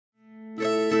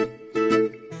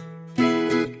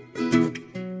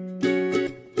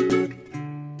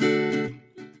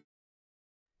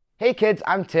Hey kids,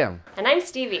 I'm Tim. And I'm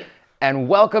Stevie. And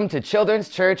welcome to Children's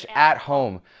Church at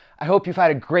Home. I hope you've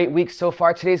had a great week so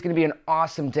far. Today's going to be an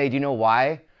awesome day. Do you know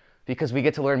why? Because we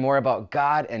get to learn more about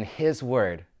God and His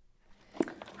Word.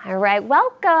 All right,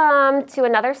 welcome to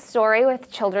another story with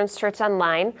Children's Church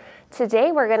Online.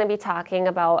 Today we're going to be talking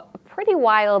about a pretty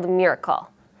wild miracle.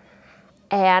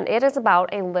 And it is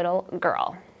about a little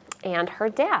girl and her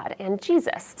dad and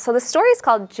Jesus. So the story is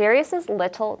called Jairus'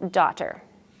 Little Daughter.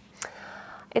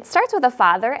 It starts with a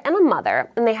father and a mother,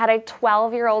 and they had a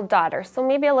 12-year-old daughter, so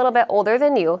maybe a little bit older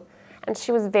than you, and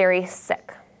she was very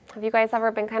sick. Have you guys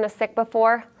ever been kind of sick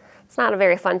before? It's not a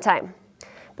very fun time.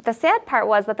 But the sad part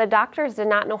was that the doctors did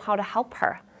not know how to help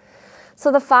her.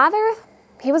 So the father,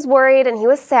 he was worried and he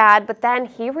was sad, but then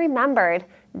he remembered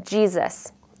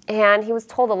Jesus. And he was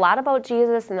told a lot about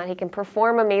Jesus and that he can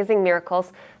perform amazing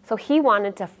miracles, so he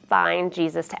wanted to find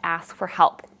Jesus to ask for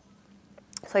help.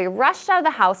 So he rushed out of the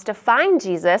house to find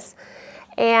Jesus,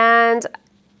 and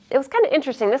it was kind of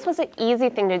interesting. This was an easy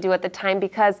thing to do at the time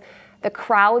because the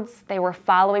crowds, they were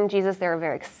following Jesus. They were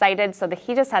very excited, so that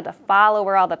he just had to follow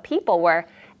where all the people were,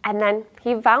 and then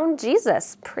he found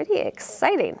Jesus. Pretty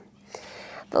exciting.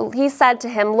 He said to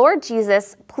him, "Lord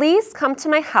Jesus, please come to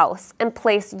my house and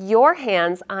place your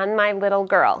hands on my little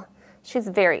girl. She's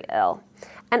very ill,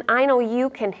 and I know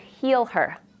you can heal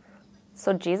her."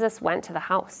 So Jesus went to the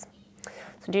house.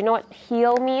 So do you know what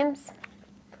heal means?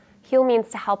 Heal means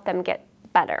to help them get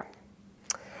better.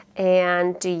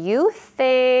 And do you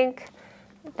think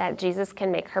that Jesus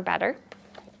can make her better?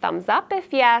 Thumbs up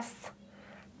if yes.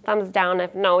 Thumbs down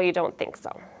if no, you don't think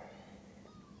so.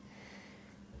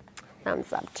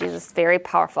 Thumbs up. Jesus is very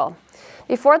powerful.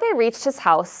 Before they reached his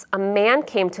house, a man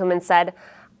came to him and said,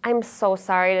 "I'm so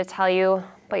sorry to tell you,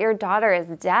 but your daughter is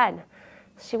dead.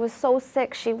 She was so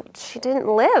sick, she didn't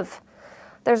live.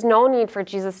 There's no need for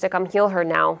Jesus to come heal her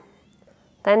now."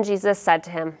 Then Jesus said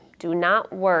to him, "Do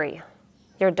not worry.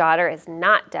 Your daughter is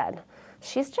not dead.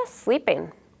 She's just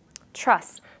sleeping.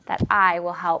 Trust that I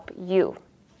will help you."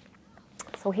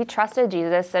 So he trusted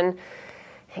Jesus and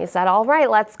he said, "All right,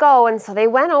 let's go." And so they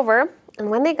went over,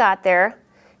 and when they got there,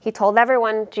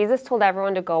 Jesus told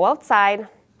everyone to go outside.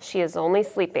 She is only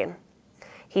sleeping.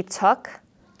 He took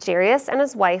Jairus and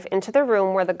his wife into the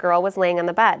room where the girl was laying on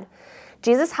the bed.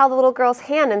 Jesus held the little girl's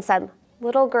hand and said,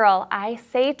 "Little girl, I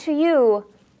say to you,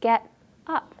 get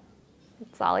up."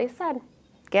 That's all he said.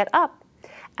 Get up.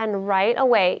 And right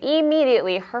away,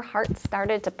 immediately, her heart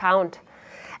started to pound.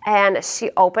 And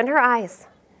she opened her eyes.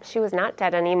 She was not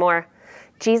dead anymore.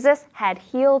 Jesus had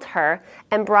healed her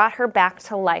and brought her back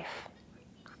to life.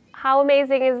 How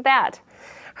amazing is that?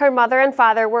 Her mother and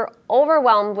father were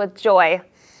overwhelmed with joy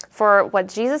for what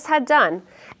Jesus had done,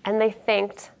 and they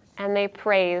thanked and they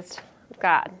praised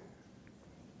God.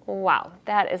 Wow,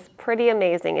 that is pretty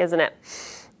amazing, isn't it?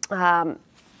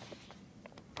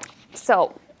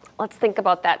 So let's think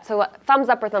about that. So thumbs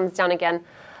up or thumbs down again.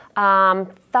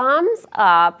 Thumbs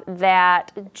up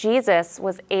that Jesus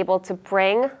was able to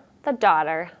bring the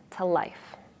daughter to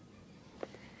life.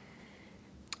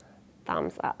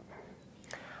 Thumbs up.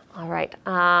 All right.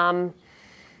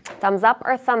 Thumbs up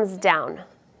or thumbs down?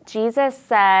 Jesus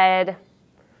said,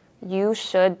 "You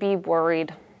should be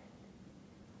worried."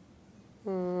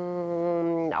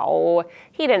 No,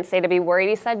 he didn't say to be worried.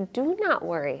 He said, "Do not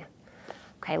worry."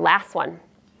 Okay, last one.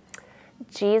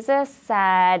 Jesus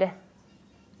said,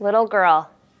 "Little girl,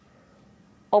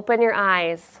 open your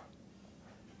eyes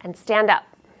and stand up."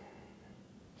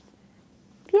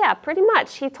 Yeah, pretty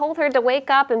much. He told her to wake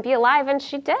up and be alive, and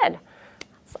she did.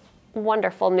 That's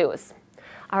wonderful news.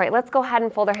 All right, let's go ahead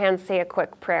and fold our hands, say a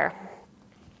quick prayer.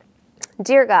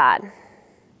 Dear God,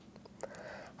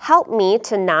 help me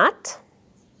to not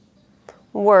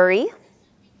worry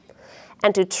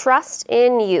and to trust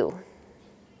in you.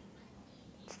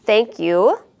 Thank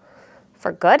you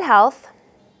for good health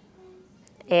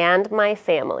and my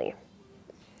family.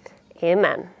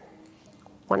 Amen.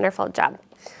 Wonderful job.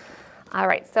 All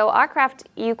right, so our craft,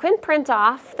 you can print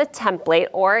off the template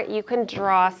or you can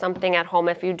draw something at home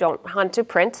if you don't want to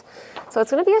print. So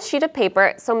it's gonna be a sheet of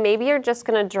paper. So maybe you're just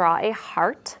gonna draw a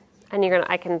heart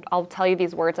and I'll tell you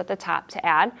these words at the top to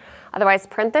add. Otherwise,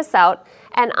 print this out.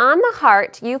 And on the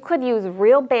heart, you could use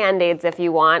real Band-Aids if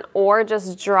you want, or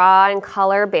just draw and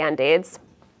color Band-Aids.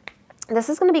 This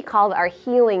is gonna be called our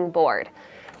healing board.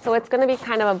 So it's gonna be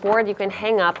kind of a board you can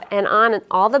hang up, and on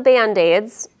all the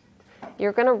Band-Aids,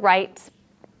 you're gonna write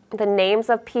the names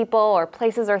of people or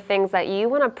places or things that you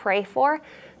wanna pray for,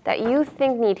 that you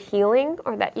think need healing,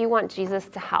 or that you want Jesus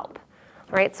to help.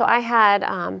 Right, so I had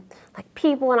like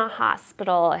people in a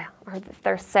hospital, or if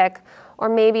they're sick, or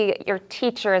maybe your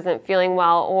teacher isn't feeling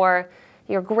well, or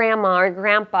your grandma or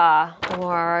grandpa,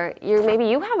 or maybe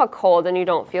you have a cold and you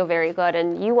don't feel very good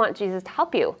and you want Jesus to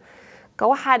help you.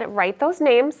 Go ahead, write those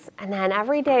names, and then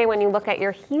every day when you look at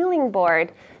your healing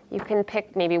board, you can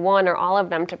pick maybe one or all of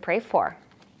them to pray for.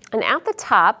 And at the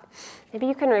top, maybe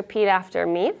you can repeat after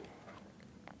me.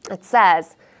 It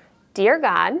says, "Dear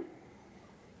God,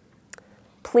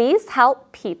 please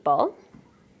help people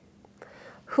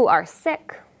who are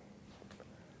sick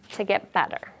to get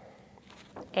better.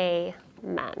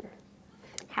 Amen."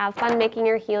 Have fun making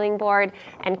your healing board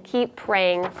and keep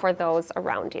praying for those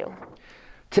around you.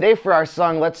 Today for our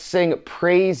song, let's sing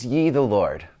Praise Ye the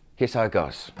Lord. Here's how it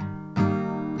goes.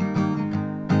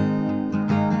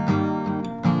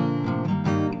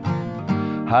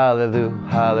 Hallelujah,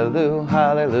 hallelujah,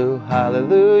 hallelujah,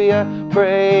 hallelujah,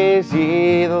 praise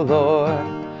ye the Lord.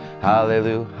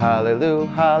 Hallelujah, hallelujah,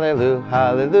 hallelujah,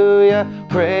 hallelujah,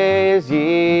 praise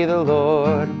ye the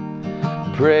Lord.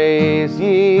 Praise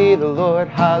ye the Lord,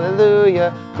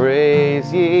 hallelujah,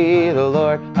 praise ye the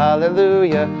Lord,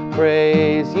 hallelujah,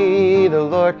 praise ye the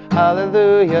Lord,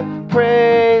 hallelujah,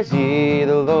 praise ye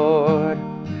the Lord.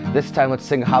 This time let's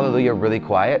sing hallelujah really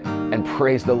quiet and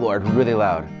praise the Lord really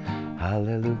loud.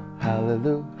 Hallelujah,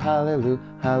 hallelujah, hallelujah,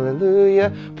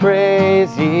 hallelujah,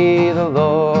 praise ye the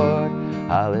Lord.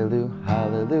 Hallelujah,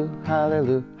 hallelujah,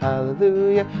 hallelujah,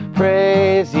 hallelujah,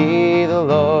 praise ye the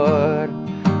Lord.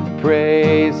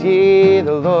 Praise ye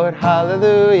the Lord,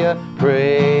 hallelujah,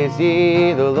 praise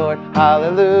ye the Lord,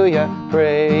 hallelujah,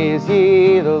 praise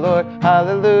ye the Lord,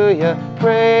 hallelujah,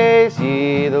 praise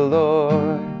ye the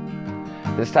Lord.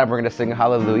 This time we're going to sing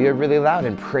hallelujah really loud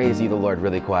and praise ye the Lord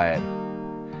really quiet.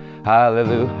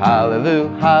 Hallelujah, hallelujah,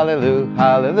 hallelujah,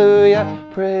 hallelujah,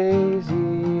 praise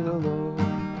ye the Lord.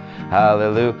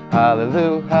 Hallelujah,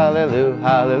 hallelujah, hallelujah,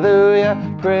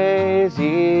 hallelujah, praise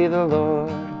ye the Lord.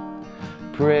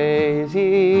 Praise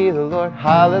ye the Lord,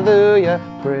 hallelujah,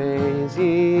 praise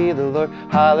ye the Lord,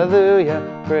 hallelujah,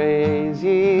 praise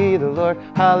ye the Lord,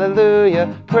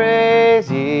 hallelujah, praise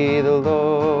ye the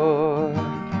Lord.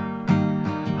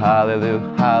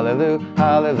 Hallelujah, hallelujah,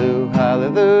 hallelujah,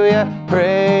 hallelujah,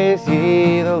 praise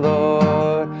ye the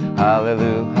Lord.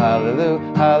 Hallelujah, hallelujah,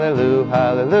 hallelujah,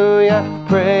 hallelujah,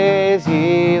 praise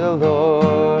ye the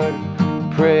Lord.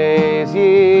 Praise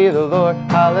ye the Lord,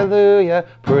 hallelujah,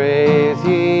 praise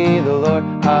ye the Lord,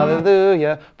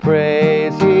 hallelujah,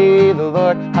 praise ye the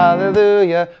Lord,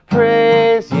 hallelujah,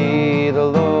 praise ye the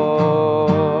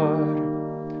Lord.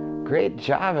 Great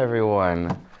job,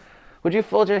 everyone. Would you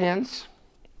fold your hands?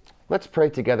 Let's pray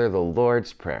together the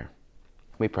Lord's Prayer.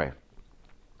 We pray.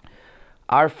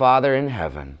 Our Father in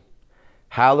heaven,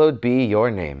 hallowed be your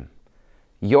name.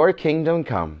 Your kingdom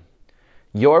come.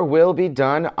 Your will be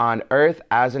done on earth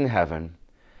as in heaven.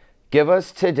 Give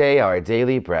us today our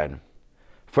daily bread.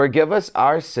 Forgive us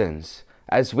our sins,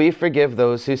 as we forgive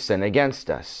those who sin against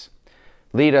us.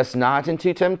 Lead us not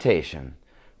into temptation,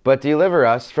 but deliver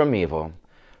us from evil.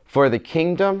 For the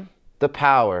kingdom, the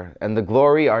power, and the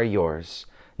glory are yours,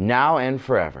 now and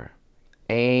forever.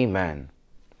 Amen.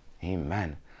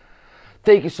 Amen.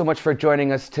 Thank you so much for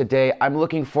joining us today. I'm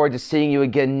looking forward to seeing you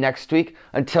again next week.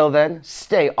 Until then,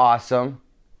 stay awesome.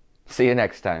 See you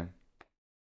next time.